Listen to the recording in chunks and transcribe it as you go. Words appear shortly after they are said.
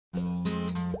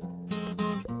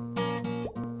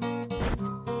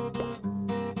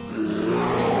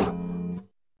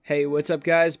Hey, what's up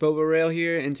guys, Boba Rail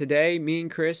here, and today me and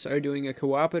Chris are doing a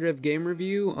cooperative game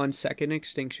review on Second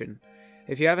Extinction.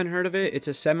 If you haven't heard of it, it's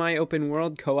a semi-open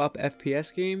world co-op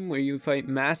FPS game where you fight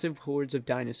massive hordes of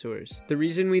dinosaurs. The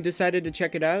reason we decided to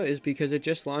check it out is because it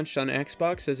just launched on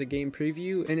Xbox as a game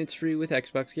preview and it's free with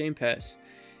Xbox Game Pass.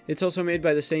 It's also made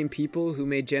by the same people who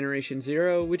made Generation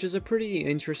Zero, which is a pretty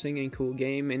interesting and cool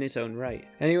game in its own right.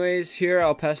 Anyways, here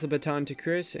I'll pass the baton to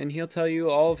Chris and he'll tell you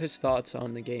all of his thoughts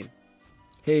on the game.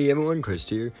 Hey everyone, Chris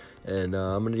here, and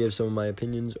I'm going to give some of my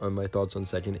opinions on my thoughts on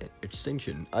Second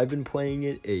Extinction. I've been playing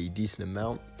it a decent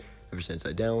amount ever since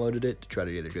I downloaded it to try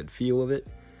to get a good feel of it,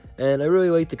 and I really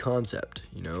like the concept.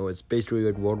 You know, it's basically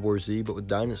like World War Z but with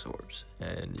dinosaurs,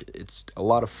 and it's a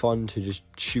lot of fun to just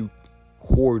shoot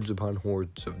hordes upon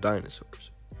hordes of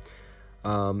dinosaurs.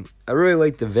 I really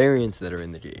like the variants that are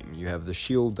in the game. You have the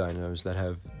shield dinos that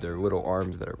have their little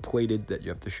arms that are plated that you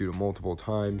have to shoot them multiple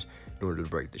times in order to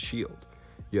break the shield.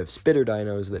 You have spitter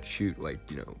dinos that shoot,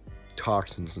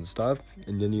 toxins and stuff.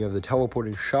 And then you have the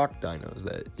teleporting shock dinos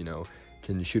that,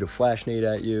 can shoot a flash nade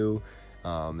at you.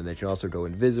 And they can also go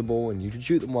invisible, and you can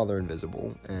shoot them while they're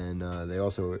invisible. And they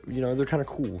also, they're kind of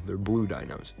cool. They're blue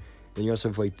dinos. Then you also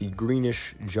have, the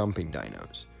greenish jumping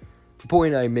dinos. The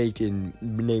point I make in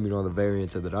naming all the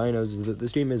variants of the dinos is that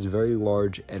this game has very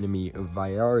large enemy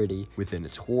variety within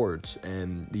its hordes.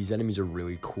 And these enemies are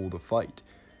really cool to fight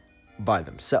by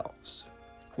themselves.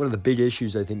 One of the big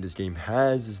issues I think this game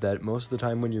has is that most of the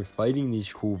time when you're fighting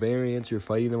these cool variants, you're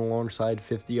fighting them alongside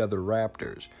 50 other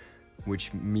raptors,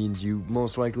 which means you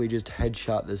most likely just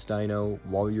headshot this dino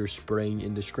while you're spraying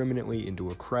indiscriminately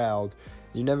into a crowd.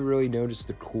 You never really notice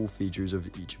the cool features of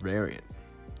each variant.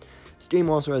 This game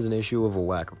also has an issue of a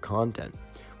lack of content.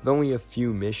 With only a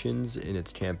few missions in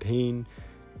its campaign,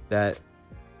 that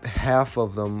half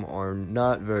of them are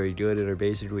not very good and are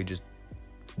basically just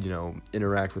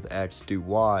interact with X, do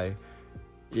Y,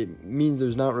 it means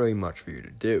there's not really much for you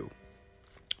to do.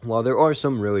 While there are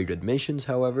some really good missions,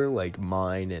 however, like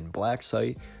Mine and Black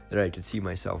Site, that I could see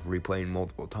myself replaying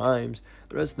multiple times,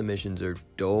 the rest of the missions are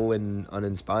dull and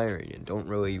uninspiring and don't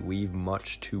really leave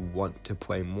much to want to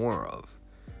play more of.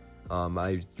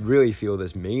 I really feel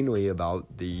this mainly about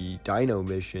the dino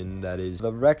mission that is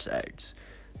the Rex eggs.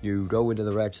 You go into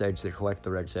the Rex eggs to collect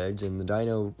the Rex eggs, and the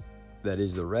dino that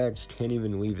is the Rex can't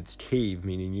even leave its cave,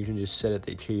 meaning you can just sit at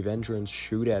the cave entrance,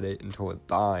 shoot at it until it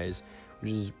dies,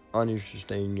 which is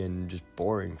uninteresting and just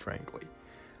boring, frankly.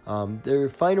 Their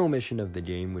final mission of the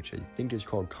game, which I think is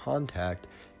called Contact,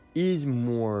 is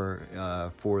more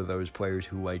for those players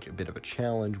who like a bit of a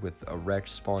challenge with a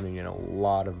Rex spawning and a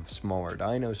lot of smaller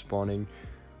dinos spawning,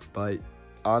 but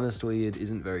honestly it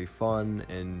isn't very fun,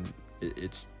 and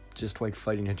it's just like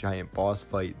fighting a giant boss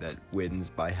fight that wins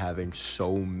by having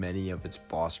so many of its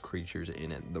boss creatures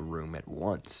in the room at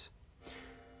once.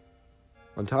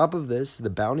 On top of this, the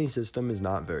bounty system is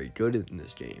not very good in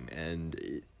this game,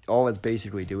 and all it's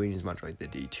basically doing is much like the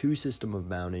D2 system of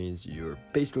bounties. You're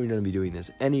basically going to be doing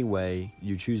this anyway.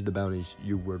 You choose the bounties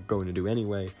you were going to do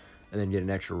anyway, and then get an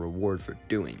extra reward for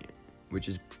doing it, which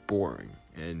is boring.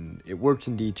 And it works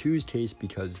in D2's case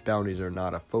because bounties are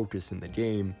not a focus in the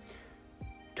game.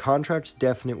 Contracts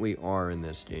definitely are in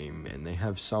this game, and they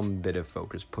have some bit of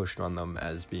focus pushed on them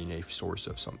as being a source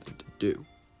of something to do.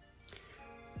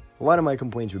 A lot of my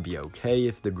complaints would be okay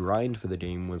if the grind for the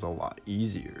game was a lot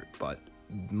easier, but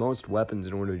most weapons,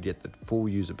 in order to get the full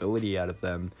usability out of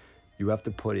them, you have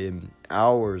to put in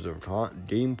hours of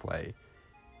gameplay,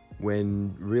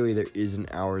 when really there isn't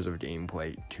hours of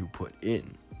gameplay to put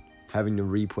in. Having to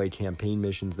replay campaign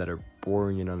missions that are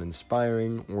boring and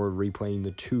uninspiring, or replaying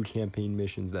the 2 campaign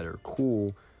missions that are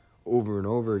cool over and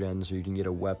over again so you can get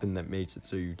a weapon that makes it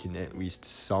so you can at least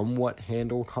somewhat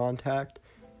handle contact,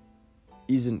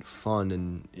 isn't fun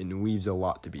and leaves a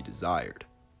lot to be desired.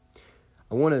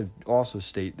 I want to also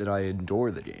state that I adore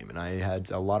the game, and I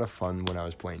had a lot of fun when I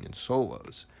was playing in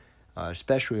solos,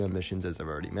 especially on missions, as I've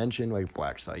already mentioned, like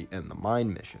Black Site and the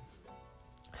Mine mission.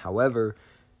 However,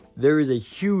 there is a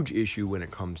huge issue when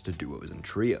it comes to duos and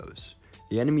trios.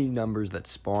 The enemy numbers that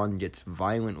spawn gets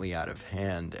violently out of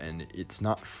hand, and it's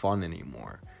not fun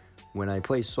anymore. When I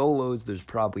play solos, there's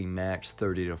probably max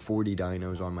 30 to 40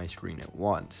 dinos on my screen at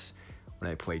once. When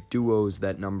I play duos,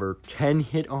 that number can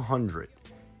hit 100.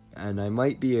 And I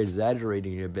might be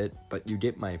exaggerating it a bit, but you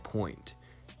get my point.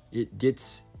 It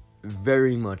gets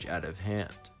very much out of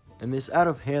hand. And this out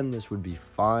of handness would be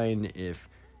fine if,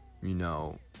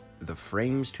 the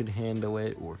frames could handle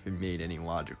it, or if it made any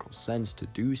logical sense to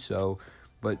do so,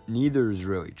 but neither is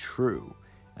really true,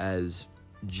 as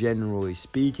generally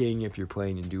speaking, if you're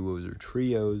playing in duos or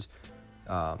trios,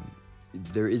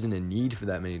 there isn't a need for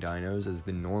that many dinos, as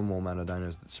the normal amount of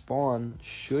dinos that spawn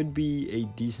should be a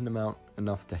decent amount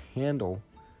enough to handle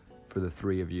for the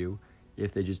 3 of you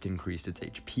if they just increased its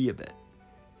HP a bit.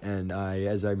 And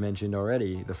as I mentioned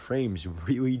already, the frames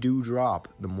really do drop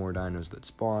the more dinos that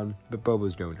spawn, but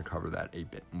Bobo's going to cover that a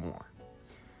bit more.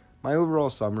 My overall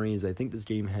summary is I think this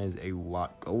game has a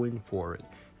lot going for it,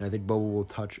 and I think Bobo will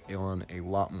touch on a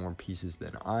lot more pieces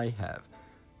than I have,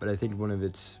 but I think one of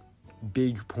its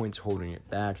big points holding it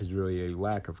back is really a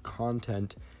lack of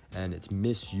content and its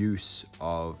misuse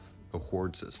of the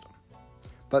horde system.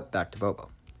 But back to Bobo.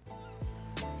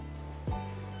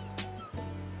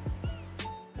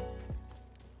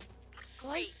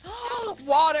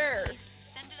 Water!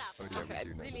 Send it up. Oh, yeah, Okay,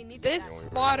 we do really need This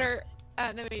water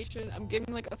animation, I'm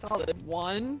giving like a solid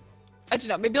 1. I don't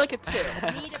know, maybe like a 2.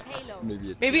 Need a payload.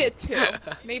 Maybe Maybe a 2.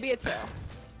 Maybe a 2.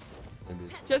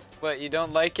 Just What, you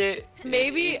don't like it?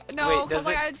 maybe, no, Wait, because does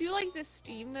like it- I do like the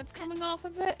steam that's coming off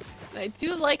of it, and I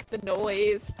do like the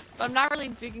noise, but I'm not really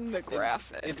digging the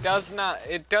graphics. It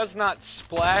does not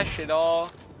splash at all.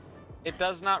 It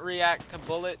does not react to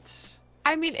bullets.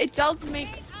 I mean, it does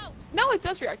make. No, it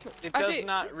does react to it. It Actually, does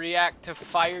not react to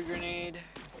fire grenade.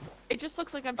 It just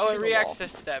looks like I'm Oh, shooting it a reacts wall.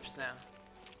 to steps now.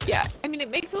 Yeah, I mean, it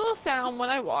makes a little sound when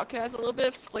I walk. It has a little bit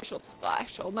of splish'll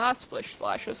splash'll, not splish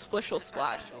splash'll, splish'll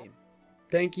splash'll.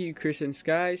 Thank you, Chris and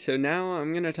Sky. So now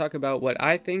I'm going to talk about what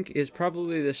I think is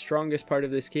probably the strongest part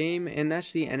of this game, and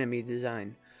that's the enemy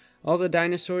design. All the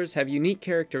dinosaurs have unique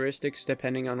characteristics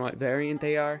depending on what variant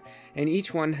they are, and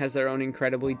each one has their own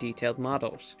incredibly detailed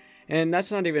models. And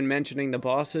that's not even mentioning the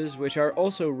bosses, which are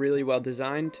also really well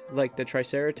designed, like the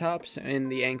Triceratops and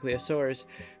the Ankylosaurus,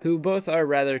 who both are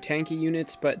rather tanky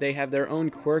units, but they have their own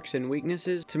quirks and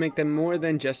weaknesses to make them more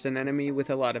than just an enemy with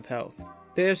a lot of health.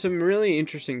 They have some really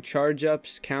interesting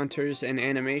charge-ups, counters, and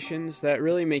animations that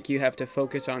really make you have to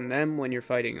focus on them when you're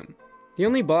fighting them. The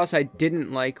only boss I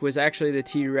didn't like was actually the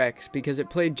T-Rex, because it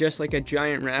played just like a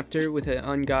giant raptor with an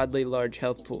ungodly large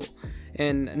health pool,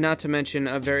 and not to mention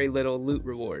a very little loot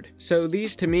reward. So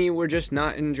these to me were just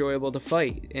not enjoyable to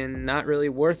fight, and not really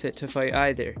worth it to fight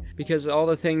either, because all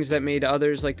the things that made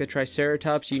others like the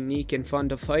Triceratops unique and fun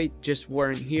to fight just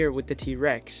weren't here with the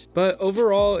T-Rex. But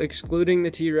overall, excluding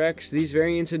the T-Rex, these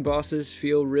variants and bosses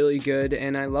feel really good,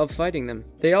 and I love fighting them.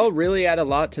 They all really add a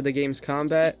lot to the game's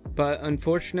combat, but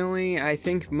unfortunately, I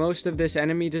think most of this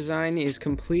enemy design is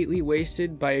completely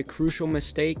wasted by a crucial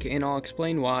mistake, and I'll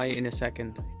explain why in a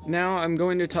second. Now I'm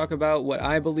going to talk about what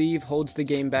I believe holds the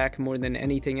game back more than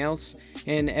anything else,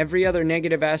 and every other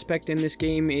negative aspect in this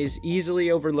game is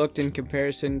easily overlooked in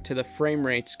comparison to the frame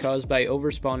rates caused by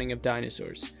overspawning of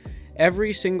dinosaurs.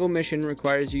 Every single mission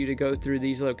requires you to go through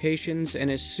these locations, and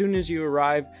as soon as you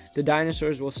arrive, the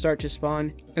dinosaurs will start to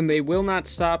spawn, and they will not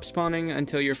stop spawning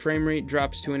until your frame rate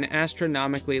drops to an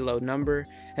astronomically low number,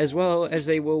 as well as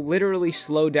they will literally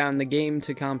slow down the game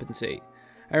to compensate.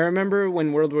 I remember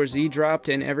when World War Z dropped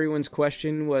and everyone's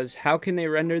question was how can they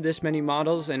render this many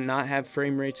models and not have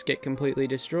frame rates get completely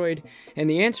destroyed, and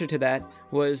the answer to that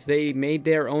was they made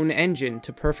their own engine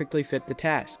to perfectly fit the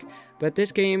task. But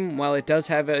this game, while it does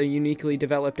have a uniquely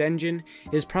developed engine,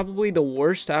 is probably the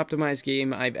worst optimized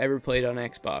game I've ever played on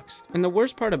Xbox. And the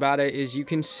worst part about it is you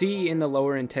can see in the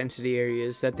lower intensity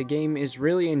areas that the game is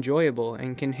really enjoyable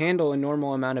and can handle a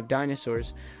normal amount of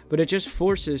dinosaurs, but it just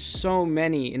forces so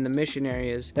many in the mission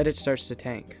areas that it starts to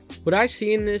tank. What I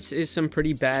see in this is some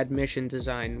pretty bad mission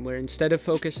design, where instead of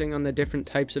focusing on the different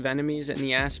types of enemies and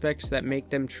the aspects that make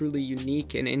them truly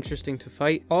unique and interesting to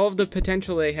fight, all of the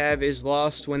potential they have is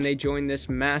lost when they join this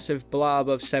massive blob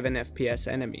of 7 FPS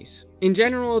enemies. In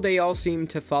general, they all seem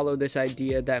to follow this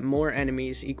idea that more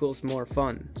enemies equals more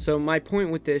fun. So my point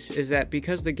with this is that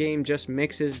because the game just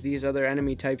mixes these other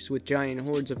enemy types with giant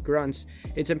hordes of grunts,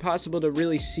 it's impossible to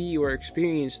really see or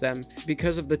experience them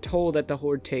because of the toll that the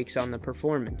horde takes on the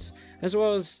performance. As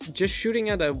well as just shooting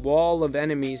at a wall of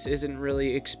enemies isn't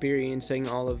really experiencing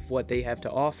all of what they have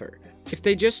to offer. If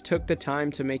they just took the time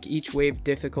to make each wave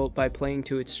difficult by playing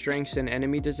to its strengths and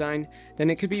enemy design, then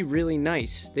it could be really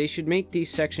nice. They should make these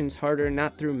sections harder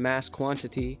not through mass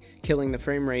quantity, killing the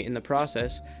frame rate in the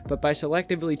process, but by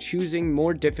selectively choosing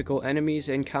more difficult enemies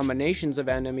and combinations of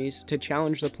enemies to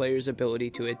challenge the player's ability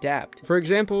to adapt. For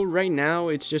example, right now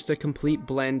it's just a complete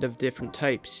blend of different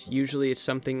types. Usually it's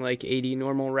something like 80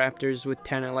 normal raptors with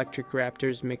 10 electric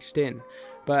raptors mixed in.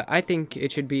 but I think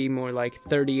it should be more like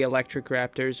 30 electric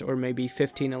raptors or maybe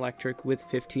 15 electric with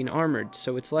 15 armored,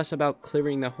 so it's less about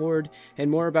clearing the horde and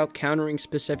more about countering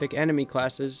specific enemy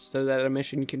classes so that a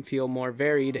mission can feel more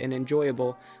varied and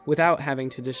enjoyable without having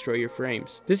to destroy your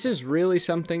frames. This is really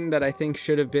something that I think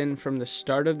should have been from the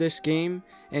start of this game,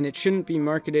 and it shouldn't be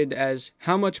marketed as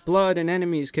how much blood and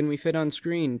enemies can we fit on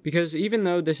screen, because even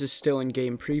though this is still in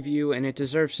game preview and it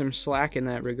deserves some slack in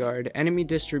that regard, enemy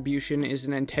distribution is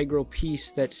an integral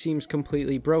piece that seems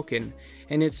completely broken,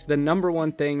 and it's the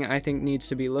 #1 thing I think needs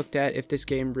to be looked at if this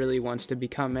game really wants to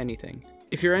become anything.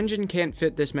 If your engine can't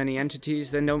fit this many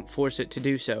entities, then don't force it to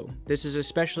do so. This is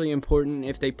especially important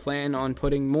if they plan on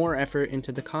putting more effort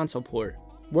into the console port.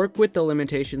 Work with the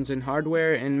limitations in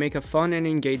hardware and make a fun and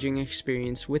engaging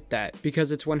experience with that,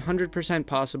 because it's 100%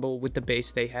 possible with the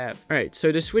base they have. Alright,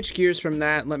 so to switch gears from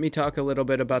that, let me talk a little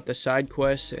bit about the side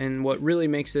quests and what really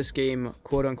makes this game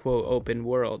quote-unquote open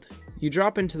world. You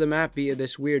drop into the map via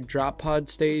this weird drop pod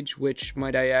stage, which,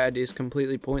 might I add, is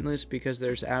completely pointless because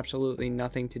there's absolutely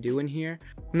nothing to do in here.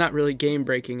 Not really game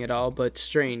breaking at all, but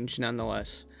strange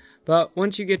nonetheless. But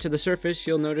once you get to the surface,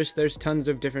 you'll notice there's tons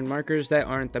of different markers that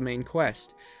aren't the main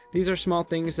quest. These are small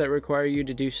things that require you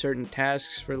to do certain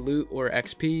tasks for loot or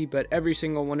XP, but every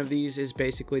single one of these is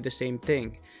basically the same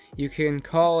thing. You can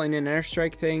call in an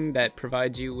airstrike thing that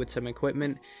provides you with some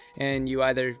equipment, and you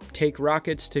either take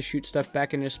rockets to shoot stuff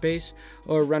back into space,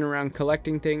 or run around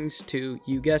collecting things to,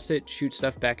 you guessed it, shoot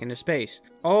stuff back into space.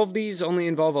 All of these only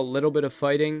involve a little bit of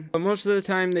fighting, but most of the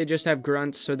time they just have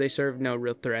grunts, so they serve no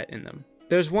real threat in them.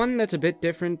 There's one that's a bit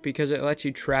different because it lets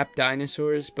you trap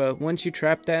dinosaurs, but once you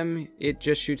trap them, it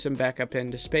just shoots them back up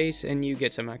into space and you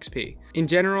get some XP. In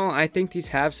general, I think these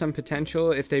have some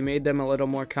potential if they made them a little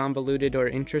more convoluted or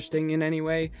interesting in any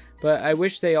way, but I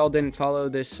wish they all didn't follow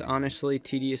this honestly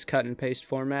tedious cut and paste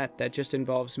format that just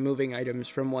involves moving items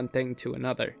from one thing to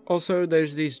another. Also,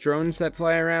 there's these drones that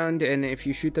fly around, and if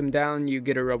you shoot them down, you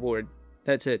get a reward.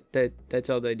 That's it. That's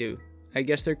all they do. I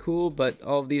guess they're cool, but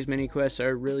all of these mini quests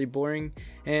are really boring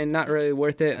and not really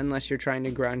worth it unless you're trying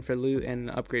to grind for loot and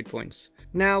upgrade points.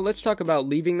 Now let's talk about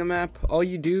leaving the map. All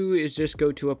you do is just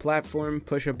go to a platform,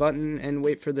 push a button, and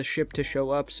wait for the ship to show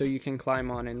up so you can climb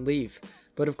on and leave.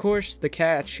 But of course, the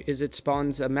catch is it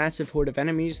spawns a massive horde of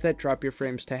enemies that drop your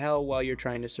frames to hell while you're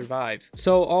trying to survive.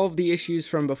 So all of the issues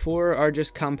from before are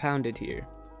just compounded here.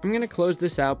 I'm going to close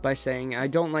this out by saying I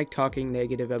don't like talking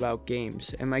negative about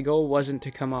games, and my goal wasn't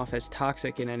to come off as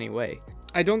toxic in any way.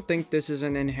 I don't think this is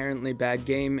an inherently bad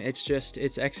game, it's just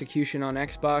its execution on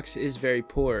Xbox is very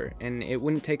poor, and it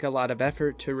wouldn't take a lot of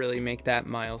effort to really make that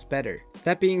miles better.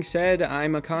 That being said,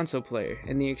 I'm a console player,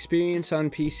 and the experience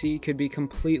on PC could be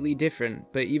completely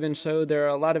different, but even so, there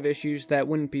are a lot of issues that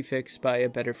wouldn't be fixed by a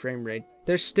better frame rate.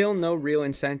 There's still no real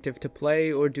incentive to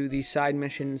play or do these side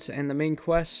missions, and the main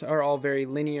quests are all very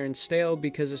linear and stale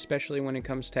because especially when it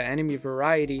comes to enemy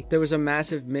variety, there was a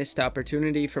massive missed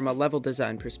opportunity from a level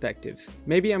design perspective.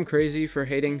 Maybe I'm crazy for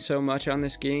hating so much on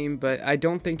this game, but I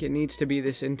don't think it needs to be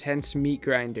this intense meat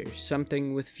grinder.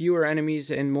 Something with fewer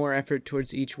enemies and more effort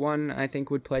towards each one I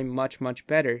think would play much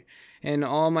better. And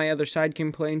all my other side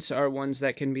complaints are ones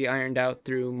that can be ironed out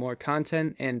through more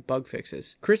content and bug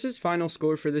fixes. Chris's final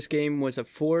score for this game was a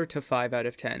 4 to 5 out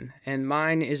of 10, and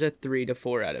mine is a 3 to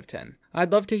 4 out of 10.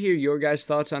 I'd love to hear your guys'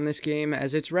 thoughts on this game,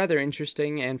 as it's rather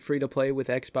interesting and free to play with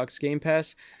Xbox Game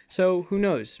Pass, so who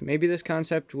knows, maybe this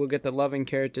concept will get the love and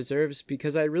care it deserves,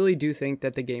 because I really do think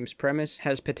that the game's premise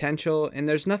has potential, and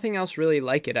there's nothing else really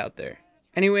like it out there.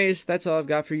 Anyways, that's all I've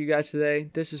got for you guys today.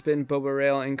 This has been Boba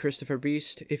Rail and Christopher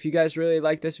Beast. If you guys really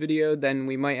like this video, then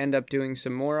we might end up doing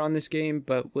some more on this game,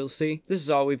 but we'll see. This is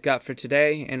all we've got for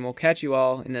today, and we'll catch you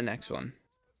all in the next one.